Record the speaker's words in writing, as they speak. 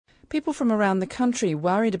People from around the country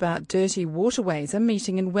worried about dirty waterways are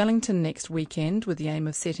meeting in Wellington next weekend with the aim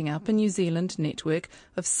of setting up a New Zealand network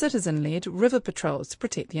of citizen-led river patrols to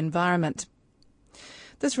protect the environment.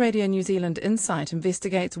 This Radio New Zealand Insight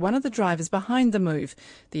investigates one of the drivers behind the move,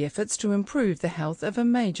 the efforts to improve the health of a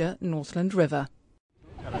major Northland river.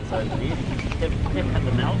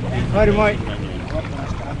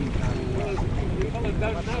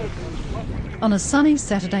 On a sunny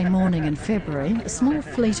Saturday morning in February, a small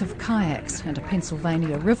fleet of kayaks and a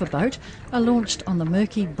Pennsylvania riverboat are launched on the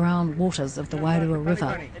murky brown waters of the Wairua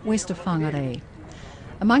River, west of Whangarei.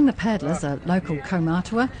 Among the paddlers are local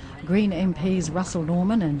kaumātua, Green MPs Russell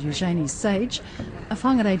Norman and Eugenie Sage, a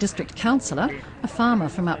Whangarei District Councillor, a farmer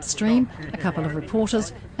from upstream, a couple of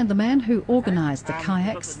reporters, and the man who organised the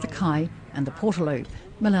kayaks, the kai and the portaloo,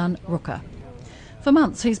 Milan Ruka. For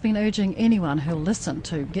months he's been urging anyone who'll listen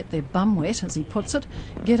to get their bum wet, as he puts it,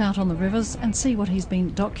 get out on the rivers and see what he's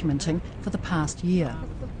been documenting for the past year.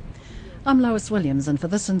 I'm Lois Williams, and for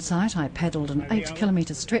this insight I paddled an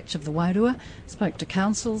 8-kilometre stretch of the Wairua, spoke to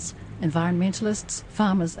councils, environmentalists,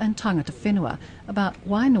 farmers and tangata whenua about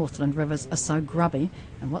why Northland rivers are so grubby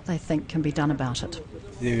and what they think can be done about it.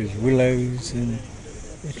 There's willows and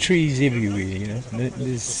trees everywhere, you know.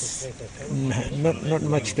 There's not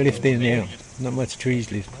much left there now. Not much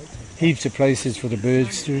trees left. Heaps of places for the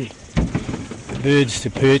birds to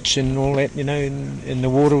perch and all that, you know. And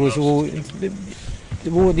the water was all.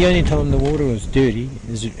 The only time the water was dirty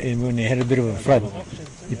is when they had a bit of a flood.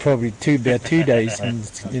 You probably about 2 days and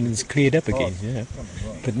it's cleared up again, you know.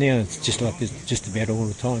 But now it's just like this, just about all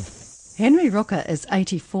the time. Henry Ruka is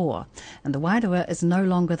 84, and the Wairua is no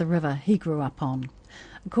longer the river he grew up on.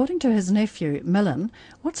 According to his nephew, Milan,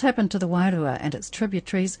 what's happened to the Wairua and its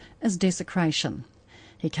tributaries is desecration.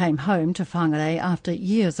 He came home to Whangarei after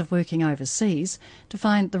years of working overseas to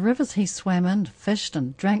find the rivers he swam in, fished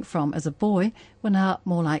and drank from as a boy were now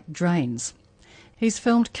more like drains. He's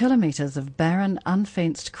filmed kilometres of barren,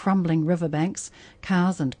 unfenced, crumbling riverbanks,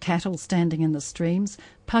 cows and cattle standing in the streams,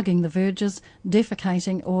 pugging the verges,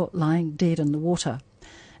 defecating or lying dead in the water.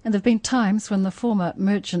 And there have been times when the former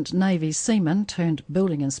Merchant Navy seaman turned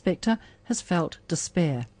building inspector has felt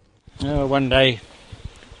despair. One day,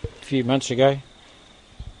 a few months ago,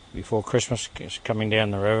 before Christmas, coming down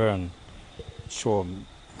the river and saw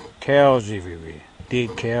cows everywhere.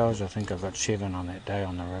 Dead cows, I think I got 7 on that day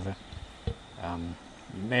on the river.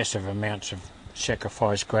 Massive amounts of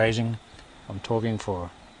sacrifice grazing. I'm talking for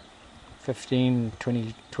 15,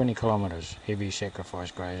 20 kilometres, heavy sacrifice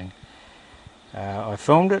grazing. I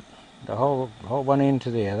filmed it, the whole one end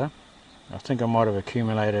to the other. I think I might have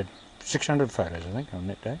accumulated 600 photos, I think, on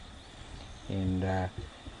that day. And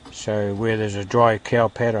so where there's a dry cow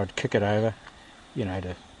pad, I'd kick it over, you know,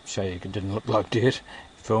 to show you it didn't look like dirt,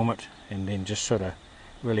 film it, and then just sort of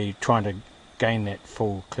really trying to gain that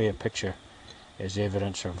full, clear picture as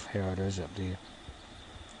evidence of how it is up there.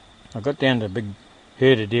 I got down to a big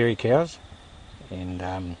herd of dairy cows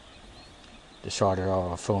and decided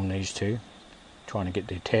I'll film these two, trying to get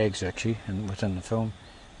their tags actually and within the film,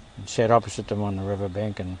 and sat opposite them on the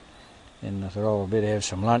riverbank, and I thought, oh, I better have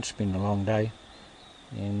some lunch, it's been a long day,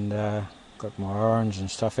 and got my orange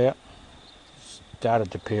and stuff out,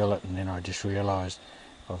 started to peel it, and then I just realised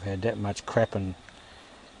I've had that much crap and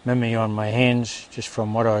mimi on my hands just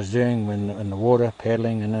from what I was doing when in the water,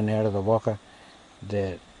 paddling in and out of the waka,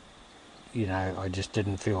 that, you know, I just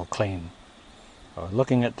didn't feel clean. I was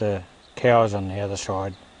looking at the cows on the other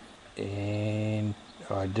side, and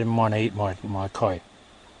I didn't want to eat my kai.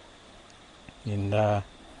 And it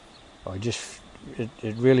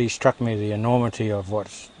really struck me the enormity of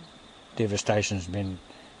what devastation's been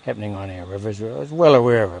happening on our rivers. I was well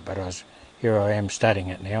aware of it, but here I am studying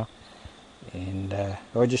it now. And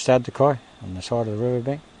I just started the kai on the side of the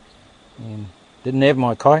riverbank, and didn't have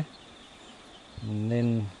my kai, and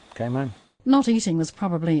then came home. Not eating was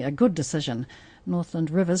probably a good decision. Northland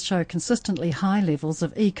rivers show consistently high levels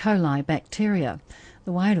of E. coli bacteria.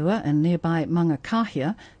 The Wairua and nearby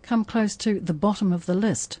Mangakahia come close to the bottom of the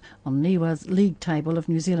list on NIWA's league table of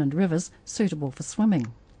New Zealand rivers suitable for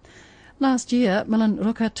swimming. Last year, Milan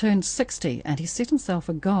Ruka turned 60 and he set himself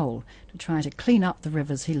a goal to try to clean up the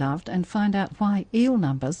rivers he loved and find out why eel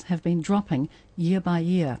numbers have been dropping year by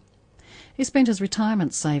year. He spent his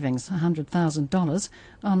retirement savings, $100,000,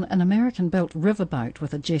 on an American-built riverboat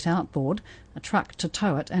with a jet outboard, a truck to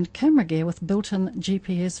tow it and camera gear with built-in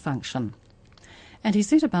GPS function. And he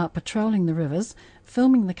set about patrolling the rivers,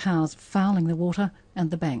 filming the cows fouling the water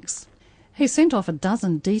and the banks. He sent off a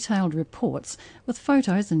dozen detailed reports with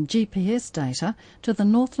photos and GPS data to the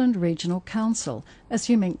Northland Regional Council,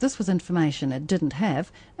 assuming this was information it didn't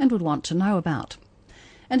have and would want to know about.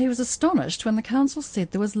 and he was astonished when the council said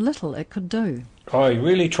there was little it could do. I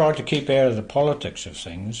really tried to keep out of the politics of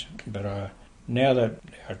things, but now that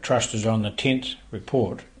our trust is on the 10th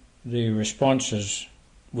report, the responses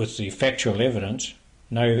with the factual evidence,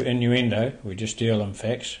 no innuendo, we just deal in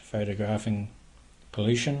facts, photographing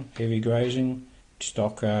pollution, heavy grazing,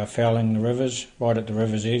 stock fouling the rivers, right at the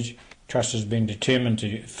river's edge. Trust has been determined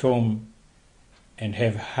to film and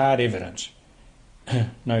have hard evidence.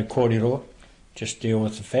 No kōrero, just deal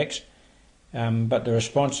with the facts. But the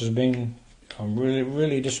response has been, I'm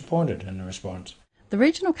really disappointed in the response. The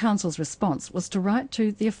Regional Council's response was to write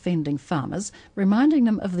to the offending farmers, reminding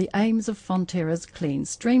them of the aims of Fonterra's Clean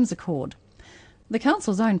Streams Accord. The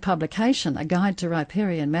Council's own publication, A Guide to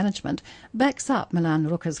Riparian Management, backs up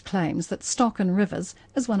Milanuruka's claims that stock in rivers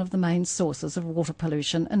is one of the main sources of water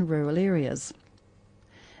pollution in rural areas.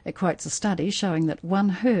 It quotes a study showing that one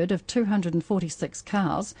herd of 246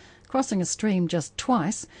 cows, crossing a stream just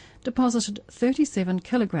twice, deposited 37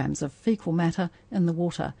 kilograms of faecal matter in the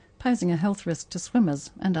water, posing a health risk to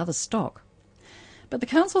swimmers and other stock. But the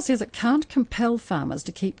council says it can't compel farmers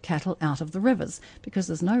to keep cattle out of the rivers because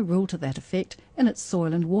there's no rule to that effect in its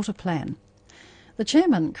soil and water plan. The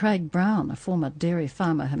chairman, Craig Brown, a former dairy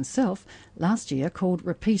farmer himself, last year called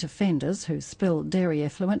repeat offenders who spill dairy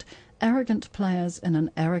effluent arrogant players in an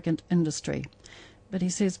arrogant industry. But he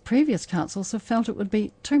says previous councils have felt it would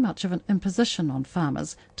be too much of an imposition on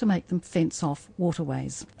farmers to make them fence off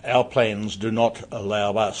waterways. Our plans do not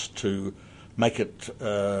allow us to make it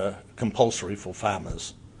compulsory for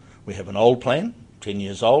farmers. We have an old plan, 10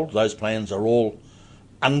 years old. Those plans are all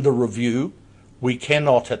under review. We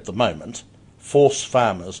cannot at the moment force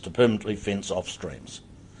farmers to permanently fence off streams.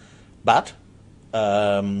 But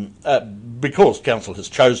because Council has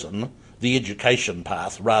chosen the education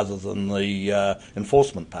path rather than the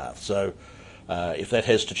enforcement path. So if that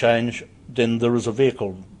has to change, then there is a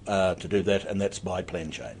vehicle to do that, and that's by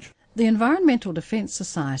plan change. The Environmental Defence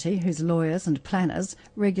Society, whose lawyers and planners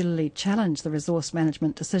regularly challenge the resource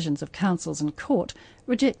management decisions of councils and court,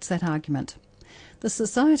 rejects that argument. The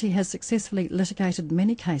Society has successfully litigated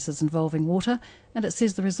many cases involving water, and it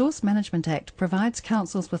says the Resource Management Act provides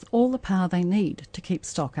councils with all the power they need to keep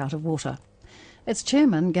stock out of water. Its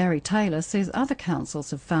chairman, Gary Taylor, says other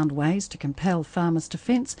councils have found ways to compel farmers to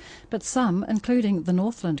fence, but some, including the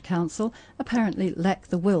Northland Council, apparently lack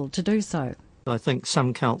the will to do so. I think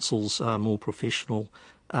some councils are more professional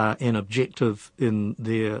and objective in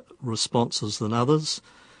their responses than others.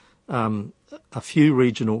 A few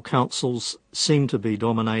regional councils seem to be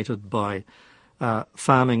dominated by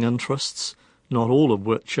farming interests, not all of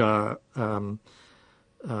which are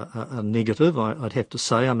negative, I'd have to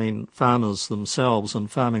say. I mean, farmers themselves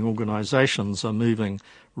and farming organisations are moving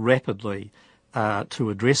rapidly to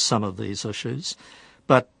address some of these issues.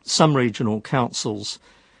 But some regional councils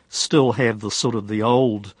still have the sort of the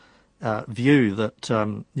old view that,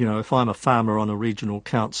 if I'm a farmer on a regional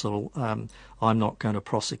council, I'm not going to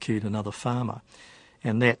prosecute another farmer.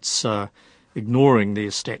 And that's ignoring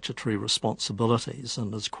their statutory responsibilities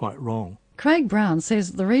and is quite wrong. Craig Brown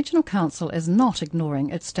says the Regional Council is not ignoring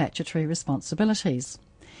its statutory responsibilities.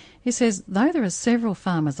 He says though there are several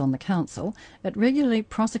farmers on the council, it regularly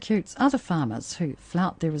prosecutes other farmers who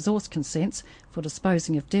flout their resource consents for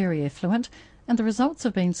disposing of dairy effluent, and the results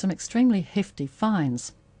have been some extremely hefty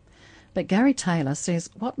fines. But Gary Taylor says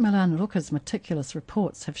what Milanuruka's meticulous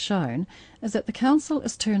reports have shown is that the council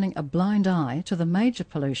is turning a blind eye to the major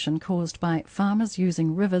pollution caused by farmers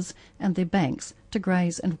using rivers and their banks to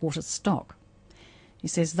graze and water stock. He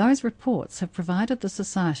says those reports have provided the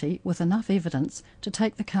Society with enough evidence to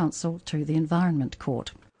take the council to the Environment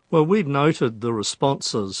Court. Well, we've noted the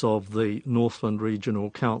responses of the Northland Regional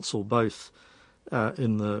Council, both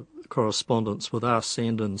in the correspondence with us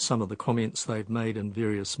and in some of the comments they've made in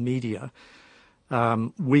various media.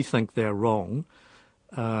 We think they're wrong.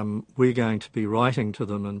 We're going to be writing to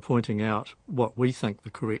them and pointing out what we think the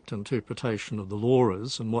correct interpretation of the law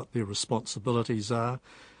is and what their responsibilities are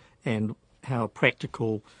and how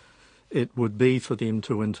practical it would be for them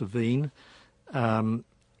to intervene, and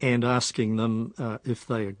asking them if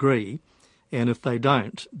they agree. And if they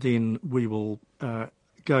don't, then we will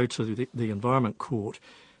go to the Environment Court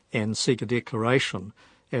and seek a declaration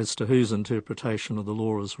as to whose interpretation of the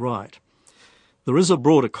law is right. There is a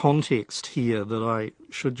broader context here that I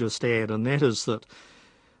should just add, and that is that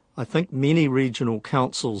I think many regional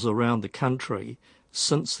councils around the country,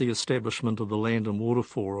 since the establishment of the Land and Water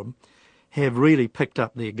Forum, have really picked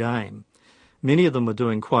up their game. Many of them are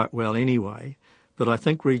doing quite well anyway, but I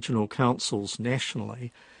think regional councils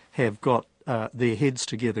nationally have got their heads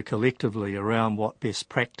together collectively around what best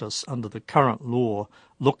practice under the current law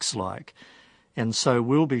looks like. And so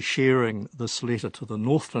we'll be sharing this letter to the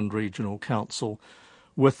Northland Regional Council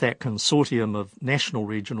with that consortium of national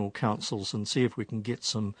regional councils and see if we can get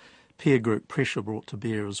some peer group pressure brought to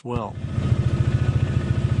bear as well.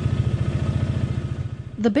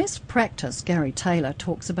 The best practice Gary Taylor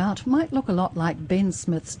talks about might look a lot like Ben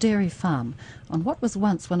Smith's dairy farm on what was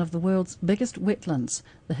once one of the world's biggest wetlands,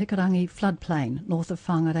 the Hikurangi floodplain north of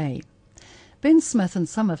Whangarei. Ben Smith and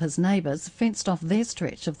some of his neighbours fenced off their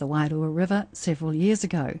stretch of the Wairua River several years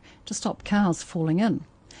ago to stop cows falling in.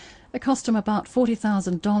 It cost him about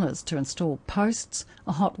 $40,000 to install posts,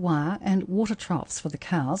 a hot wire and water troughs for the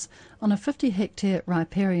cows on a 50-hectare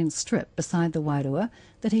riparian strip beside the Wairua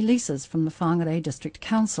that he leases from the Whangarei District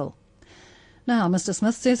Council. Now, Mr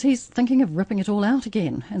Smith says he's thinking of ripping it all out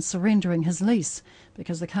again and surrendering his lease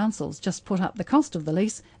because the council's just put up the cost of the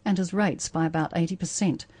lease and his rates by about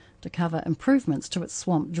 80% to cover improvements to its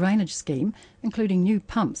swamp drainage scheme, including new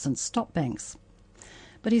pumps and stop banks.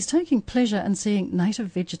 But he's taking pleasure in seeing native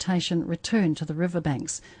vegetation return to the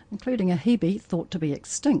riverbanks, including a hebe thought to be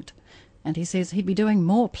extinct. And he says he'd be doing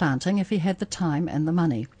more planting if he had the time and the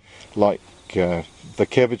money. Like the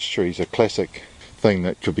cabbage trees, a classic thing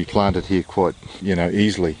that could be planted here quite,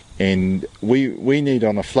 easily. And we need,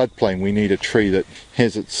 on a floodplain, we need a tree that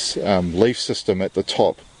has its leaf system at the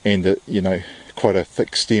top and, quite a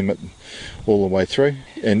thick stem all the way through.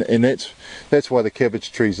 And that's why the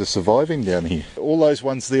cabbage trees are surviving down here. All those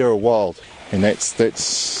ones there are wild, and that's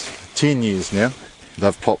 10 years now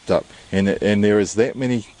they've popped up. And there is that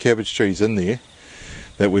many cabbage trees in there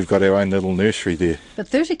that we've got our own little nursery there. But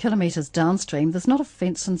 30 kilometres downstream there's not a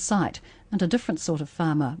fence in sight, and a different sort of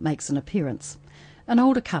farmer makes an appearance. An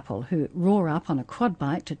older couple who roar up on a quad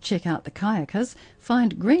bike to check out the kayakers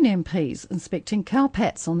find green MPs inspecting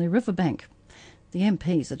cowpats on their riverbank. The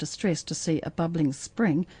MPs are distressed to see a bubbling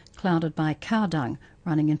spring clouded by cow dung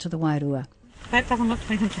running into the Wairua. That doesn't look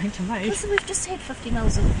like anything to me. Because we've just had 50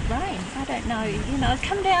 mils of rain. I don't know,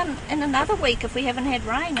 come down in another week if we haven't had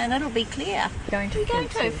rain and it'll be clear. We're going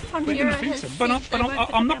to fence it. But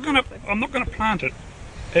I'm not going to plant it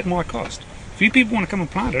at my cost. If you people want to come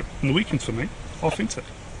and plant it on the weekends for me, I'll fence it.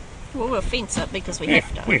 Well, we'll fence it because we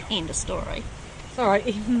have to. End of story.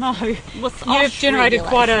 Sorry, no. You've generated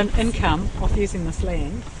quite an income off using this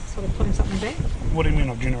land. Sort of putting something back. What do you mean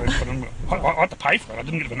I've generated quite an income? I had to pay for it. I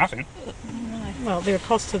didn't get it for nothing. No. Well, there are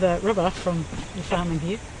costs to the river from the farming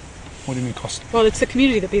here. What do you mean cost? Well, it's the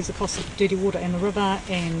community that bears the cost of dirty water and the river,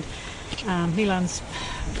 and Milan's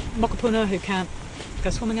mokopuna who can't go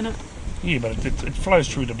swimming in it. Yeah, but it flows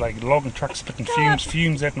through the logging trucks spitting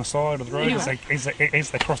fumes out on the side of the road as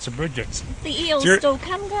they cross the bridges. The eels still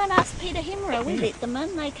come. Go and ask Peter Hemera. We let them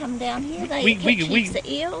in. They come down here. They catch heaps of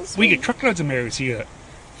eels. We get truckloads of Marys here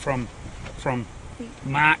from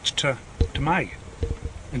March to May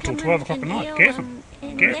until 12 o'clock at night. Get them.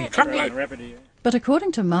 Truckload. But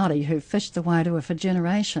according to Māori who fished the Wairua for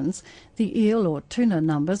generations, the eel or tuna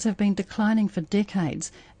numbers have been declining for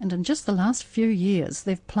decades, and in just the last few years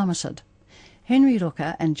they've plummeted. Henry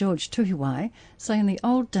Ruka and George Tuhiwai say in the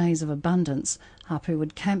old days of abundance, Hapu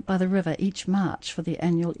would camp by the river each March for the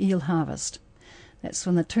annual eel harvest. That's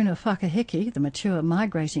when the tuna whakaheke, the mature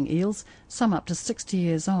migrating eels, some up to 60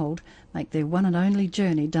 years old, make their one and only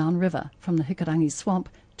journey downriver from the Hikurangi swamp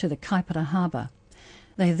to the Kaipara harbour.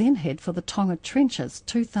 They then head for the Tonga Trenches,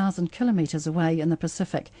 2,000 kilometres away in the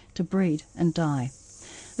Pacific, to breed and die.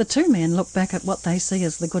 The two men look back at what they see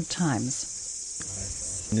as the good times.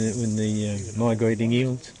 When the migrating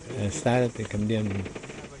eels started, they come down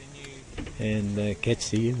and catch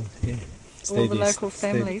the eels. Yeah. All the local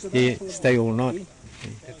families. Stay all night.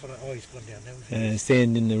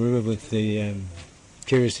 Stand in the river with the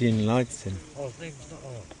kerosene lights and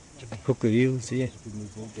hook the eels. Yeah,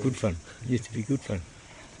 good fun. Used to be good fun.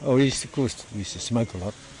 Oh, we used to smoke a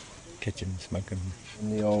lot, catch them, smoke them.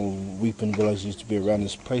 In the old weeping willows used to be around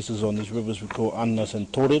these places on these rivers we call anas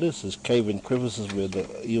and toreras, there's cave and crevices where the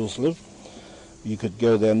eels live. You could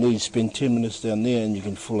go down there, you spend 10 minutes down there and you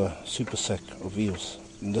can fill a super sack of eels.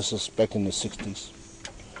 And this is back in the 60s.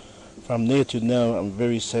 From there to now, I'm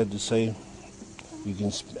very sad to say, you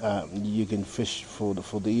can fish for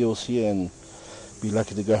the eels here and be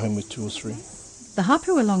lucky to go home with 2 or 3. The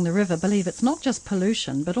hapu along the river believe it's not just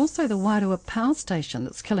pollution, but also the Wairua power station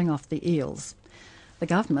that's killing off the eels. The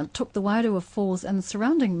government took the Wairua Falls and the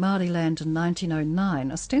surrounding Māori land in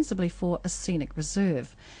 1909, ostensibly for a scenic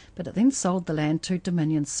reserve, but it then sold the land to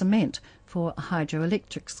Dominion Cement for a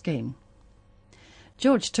hydroelectric scheme.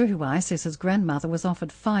 George Tuhiwai says his grandmother was offered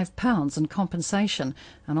 £5 in compensation,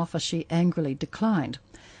 an offer she angrily declined.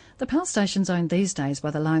 The power station's owned these days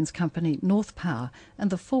by the lines company North Power,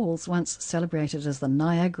 and the falls, once celebrated as the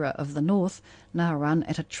Niagara of the North, now run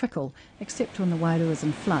at a trickle, except when the Wairua is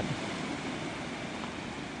in flood.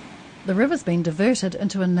 The river's been diverted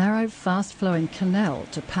into a narrow, fast-flowing canal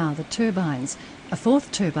to power the turbines. A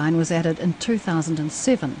fourth turbine was added in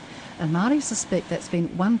 2007, and Māori suspect that's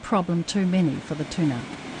been one problem too many for the tuna.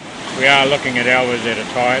 We are looking at elvers at a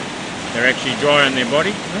tide. They're actually dry on their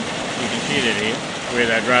body. You can see that here, where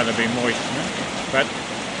they'd rather be moist. But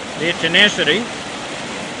their tenacity,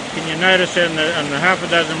 can you notice in the half a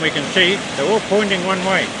dozen we can see, they're all pointing one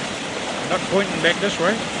way, not pointing back this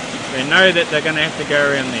way. They know that they're going to have to go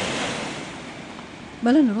around there.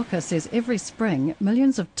 Mulinuruka says every spring,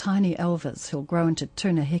 millions of tiny elvers who'll grow into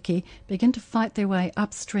tuna heke begin to fight their way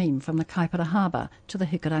upstream from the Kaipara Harbour to the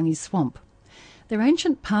Hikurangi swamp. Their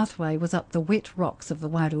ancient pathway was up the wet rocks of the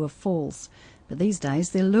Wairua Falls, but these days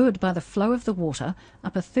they're lured by the flow of the water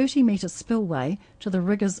up a 30-metre spillway to the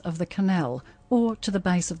riggers of the canal or to the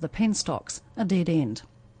base of the penstocks, a dead end.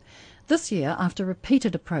 This year, after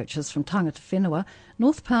repeated approaches from tangata whenua,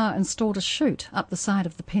 North Power installed a chute up the side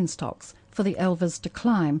of the penstocks for the elvers to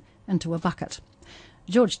climb into a bucket.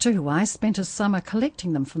 George Tuhuwai spent his summer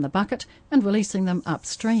collecting them from the bucket and releasing them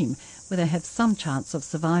upstream, where they have some chance of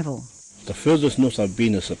survival. The furthest north I've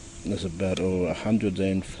been is about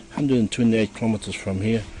 128 kilometres from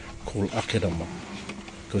here, called Akerama,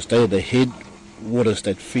 because they are the head waters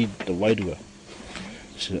that feed the Wairua.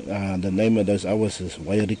 So, the name of those hours is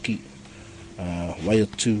Wairiki,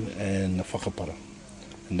 Waiatu and Whakapara.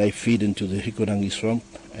 And they feed into the Hikurangi swamp,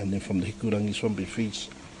 and then from the Hikurangi swamp it feeds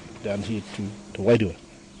down here to Wairua.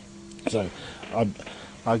 So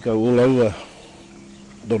I go all over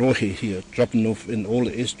the rohe here, dropping off in all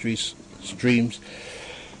the estuaries, streams,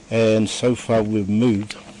 and so far we've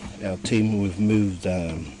moved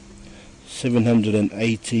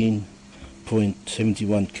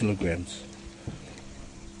 718.71 kilograms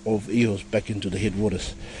of eels back into the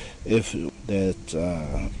headwaters. If that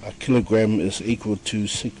a kilogram is equal to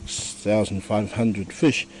 6,500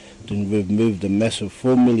 fish, then we've moved a massive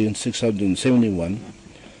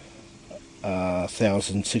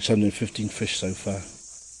 4,671,615 fish so far.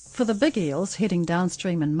 For the big eels heading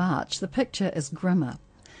downstream in March, the picture is grimmer.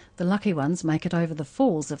 The lucky ones make it over the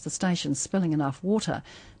falls if the station's spilling enough water,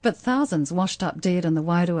 but thousands washed up dead in the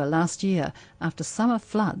Wairua last year after summer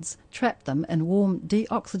floods trapped them in warm,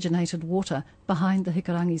 deoxygenated water behind the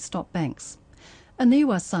Hikurangi stop banks. A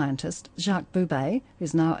Niwa scientist, Jacques Boubet,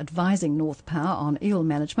 who's now advising North Power on eel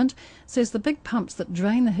management, says the big pumps that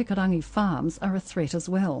drain the Hikurangi farms are a threat as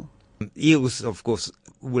well. Eels, of course,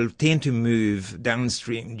 will tend to move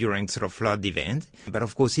downstream during sort of flood event. But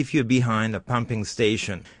of course, if you're behind a pumping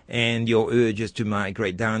station and your urge is to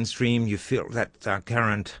migrate downstream, you feel that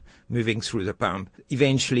current moving through the pump,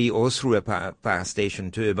 eventually, or through a power station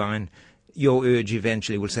turbine, your urge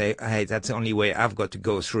eventually will say, hey, that's the only way I've got to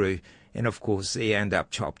go through. And of course, they end up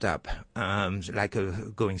chopped up, like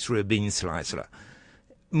going through a bean slicer.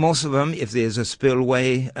 Most of them, if there's a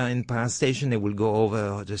spillway in power station, they will go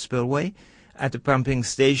over the spillway. At the pumping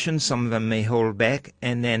station, some of them may hold back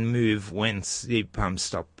and then move once the pumps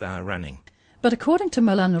stop running. But according to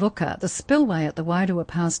Mulinuruka, the spillway at the Wairua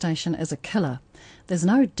power station is a killer. There's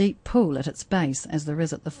no deep pool at its base, as there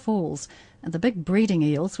is at the falls, and the big breeding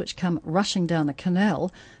eels, which come rushing down the canal,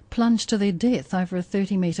 plunge to their death over a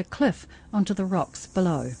 30-metre cliff onto the rocks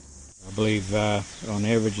below. I believe on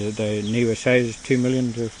average the Niwa says 2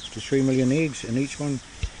 million to 3 million eggs in each one.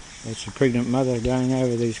 That's a pregnant mother going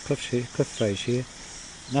over these cliff face here.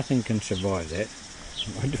 Nothing can survive that.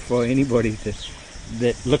 I defy anybody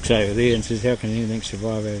that looks over there and says, how can anything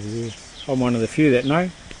survive over there? I'm one of the few that know.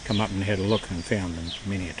 Come up and had a look and found them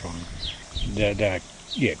many a time. They're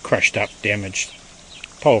crushed up, damaged,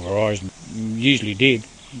 pulverised, usually dead,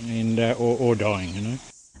 and or dying, you know.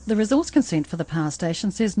 The resource consent for the power station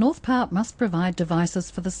says North Power must provide devices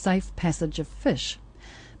for the safe passage of fish.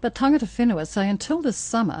 But tangata whenua say until this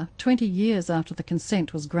summer, 20 years after the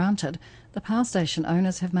consent was granted, the power station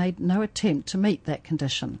owners have made no attempt to meet that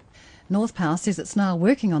condition. North Power says it's now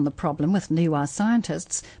working on the problem with Niwa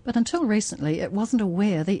scientists, but until recently it wasn't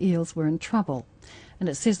aware the eels were in trouble. And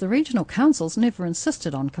it says the regional councils never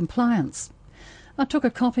insisted on compliance. I took a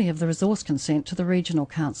copy of the resource consent to the Regional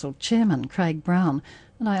Council Chairman, Craig Brown,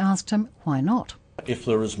 and I asked him why not. If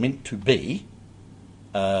there is meant to be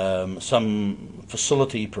some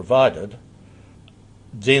facility provided,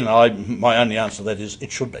 then my only answer to that is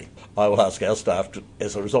it should be. I will ask our staff,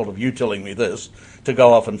 as a result of you telling me this, to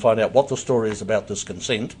go off and find out what the story is about this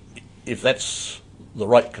consent. If that's the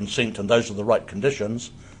right consent and those are the right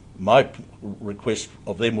conditions, my request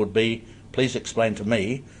of them would be, please explain to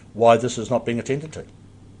me why this is not being attended to.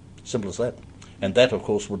 Simple as that. And that, of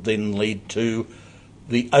course, would then lead to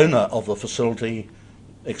the owner of the facility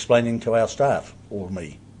explaining to our staff, or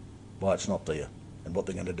me, why it's not there and what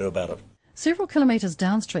they're going to do about it. Several kilometres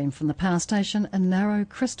downstream from the power station, a narrow,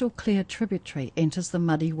 crystal-clear tributary enters the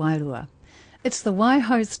muddy Wairua. It's the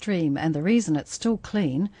Waiho stream, and the reason it's still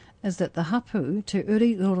clean is that the hapu Te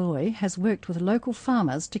Uri Roroi has worked with local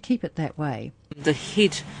farmers to keep it that way. The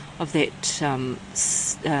head of that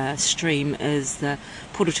stream is the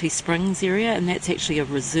Poroti Springs area, and that's actually a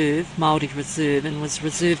reserve, Māori reserve, and was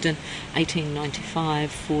reserved in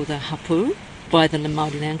 1895 for the hapu by the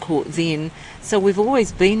Māori Land Court then. So we've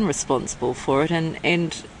always been responsible for it,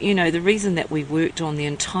 and you know, the reason that we worked on the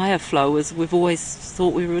entire flow is we've always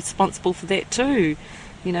thought we were responsible for that too.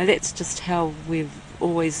 You know, that's just how we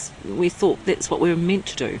thought that's what we were meant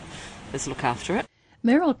to do, is look after it.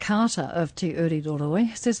 Meryl Carter of Te Uri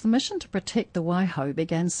Roroi says the mission to protect the Waiho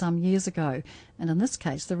began some years ago, and in this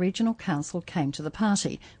case the Regional Council came to the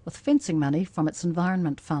party with fencing money from its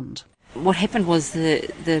Environment Fund. What happened was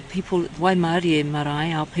the people, Waimarie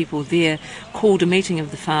Marae, our people there, called a meeting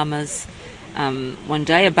of the farmers one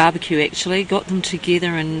day, a barbecue actually, got them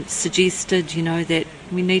together and suggested, you know, that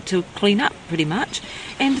we need to clean up pretty much.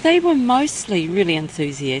 And they were mostly really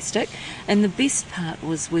enthusiastic. And the best part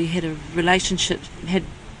was we had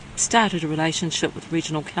started a relationship with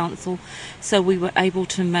Regional Council, so we were able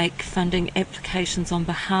to make funding applications on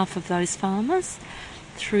behalf of those farmers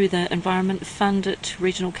through the Environment Fund at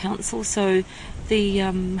Regional Council. So the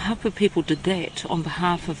hapu people did that on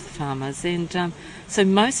behalf of the farmers, and so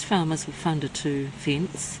most farmers were funded to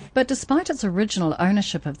fence. But despite its original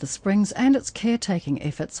ownership of the springs and its caretaking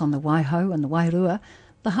efforts on the Waiho and the Wairua,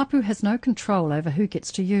 the hapu has no control over who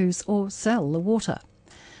gets to use or sell the water.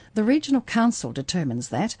 The Regional Council determines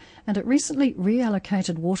that, and it recently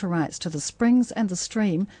reallocated water rights to the springs and the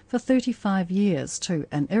stream for 35 years to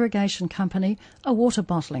an irrigation company, a water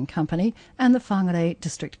bottling company and the Whangarei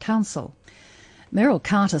District Council. Meryl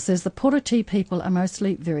Carter says the Poroti people are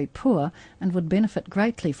mostly very poor and would benefit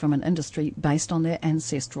greatly from an industry based on their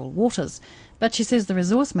ancestral waters. But she says the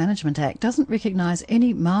Resource Management Act doesn't recognise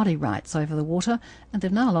any Māori rights over the water, and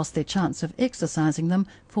they've now lost their chance of exercising them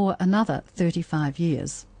for another 35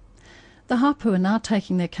 years. The hapu are now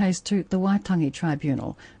taking their case to the Waitangi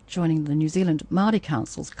Tribunal, joining the New Zealand Māori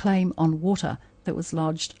Council's claim on water that was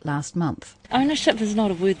lodged last month. Ownership is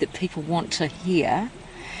not a word that people want to hear.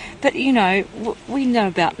 But, you know, we know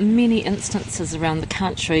about many instances around the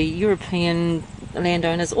country, European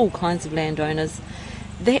landowners, all kinds of landowners,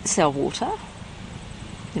 that sell water.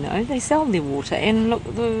 You know, they sell their water. And look,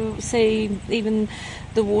 even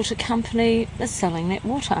the water company is selling that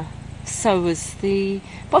water. So is the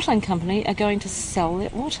bottling company are going to sell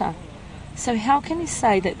that water. So how can you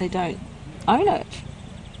say that they don't own it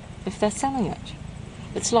if they're selling it?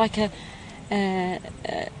 It's like a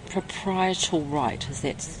proprietorial right, as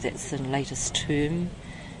that's the latest term,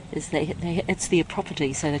 is it's their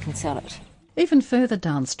property, so they can sell it. Even further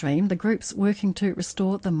downstream, the groups working to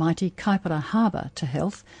restore the mighty Kaipara Harbour to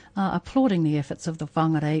health are applauding the efforts of the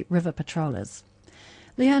Whangarei River Patrollers.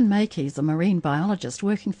 Leanne Mackey is a marine biologist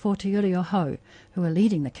working for Te Uri Oho, who are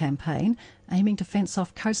leading the campaign, aiming to fence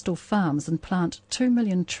off coastal farms and plant 2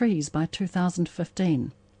 million trees by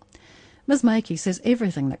 2015. Ms Mackey says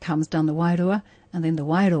everything that comes down the Wairua and then the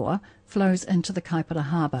Wairoa flows into the Kaipara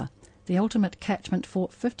Harbour, the ultimate catchment for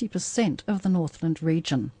 50% of the Northland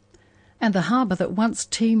region. And the harbour that once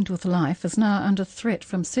teemed with life is now under threat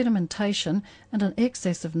from sedimentation and an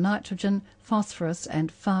excess of nitrogen, phosphorus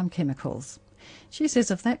and farm chemicals. She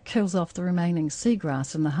says if that kills off the remaining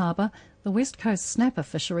seagrass in the harbour, the West Coast snapper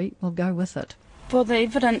fishery will go with it. Well, the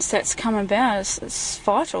evidence that's come about is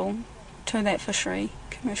vital to that fishery,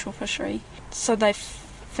 commercial fishery. So they've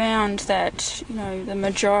found that, you know, the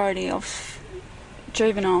majority of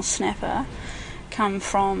juvenile snapper come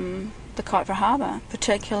from the Kaipara Harbour,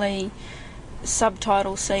 particularly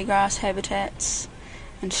subtidal seagrass habitats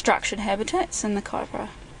and structured habitats in the Kaipara.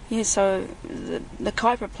 Yeah, so the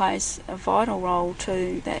Kaipara plays a vital role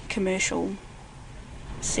to that commercial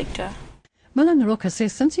sector. Mulangaroka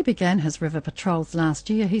says since he began his river patrols last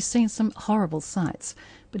year, he's seen some horrible sights,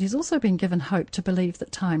 but he's also been given hope to believe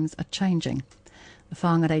that times are changing. The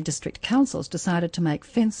Whangarei District Council's decided to make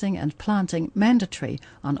fencing and planting mandatory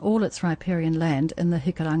on all its riparian land in the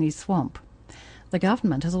Hikurangi swamp. The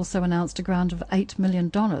government has also announced a grant of $8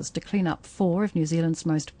 million to clean up 4 of New Zealand's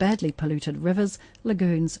most badly polluted rivers,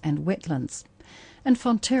 lagoons and wetlands. And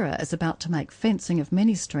Fonterra is about to make fencing of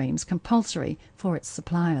many streams compulsory for its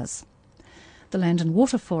suppliers. The Land and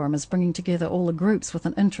Water Forum is bringing together all the groups with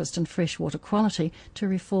an interest in freshwater quality to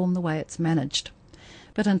reform the way it's managed.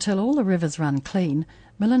 But until all the rivers run clean,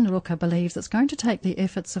 Milanuka believes it's going to take the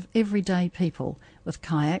efforts of everyday people with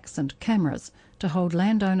kayaks and cameras to hold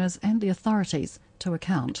landowners and the authorities to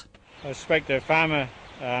account. I spoke to a farmer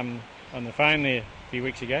on the phone there a few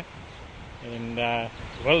weeks ago, and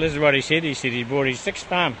well, this is what he said. He said he bought his 6th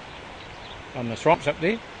farm on the swamps up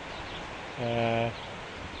there,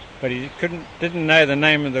 but he didn't know the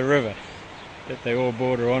name of the river that they all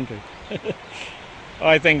border onto.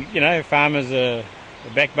 I think, farmers are the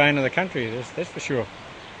backbone of the country, that's for sure.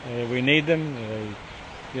 We need them,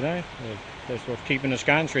 that's what's keeping us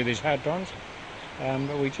going through these hard times.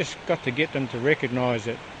 But we just got to get them to recognise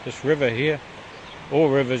that this river here, all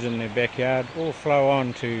rivers in their backyard, all flow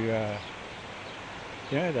on to,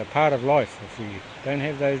 they're part of life. If we don't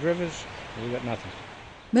have those rivers, we've got nothing.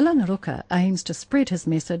 Milanuka aims to spread his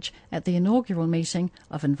message at the inaugural meeting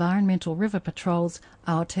of Environmental River Patrol's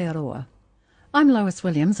Aotearoa. I'm Lois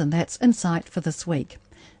Williams, and that's Insight for this week.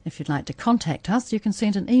 If you'd like to contact us, you can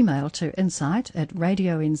send an email to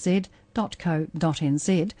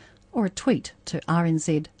insight@radionz.co.nz or a tweet to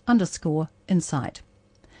rnz_insight.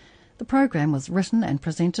 The program was written and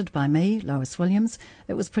presented by me, Lois Williams.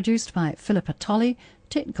 It was produced by Philippa Tolley.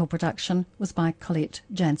 Technical production was by Colette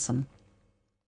Jansen.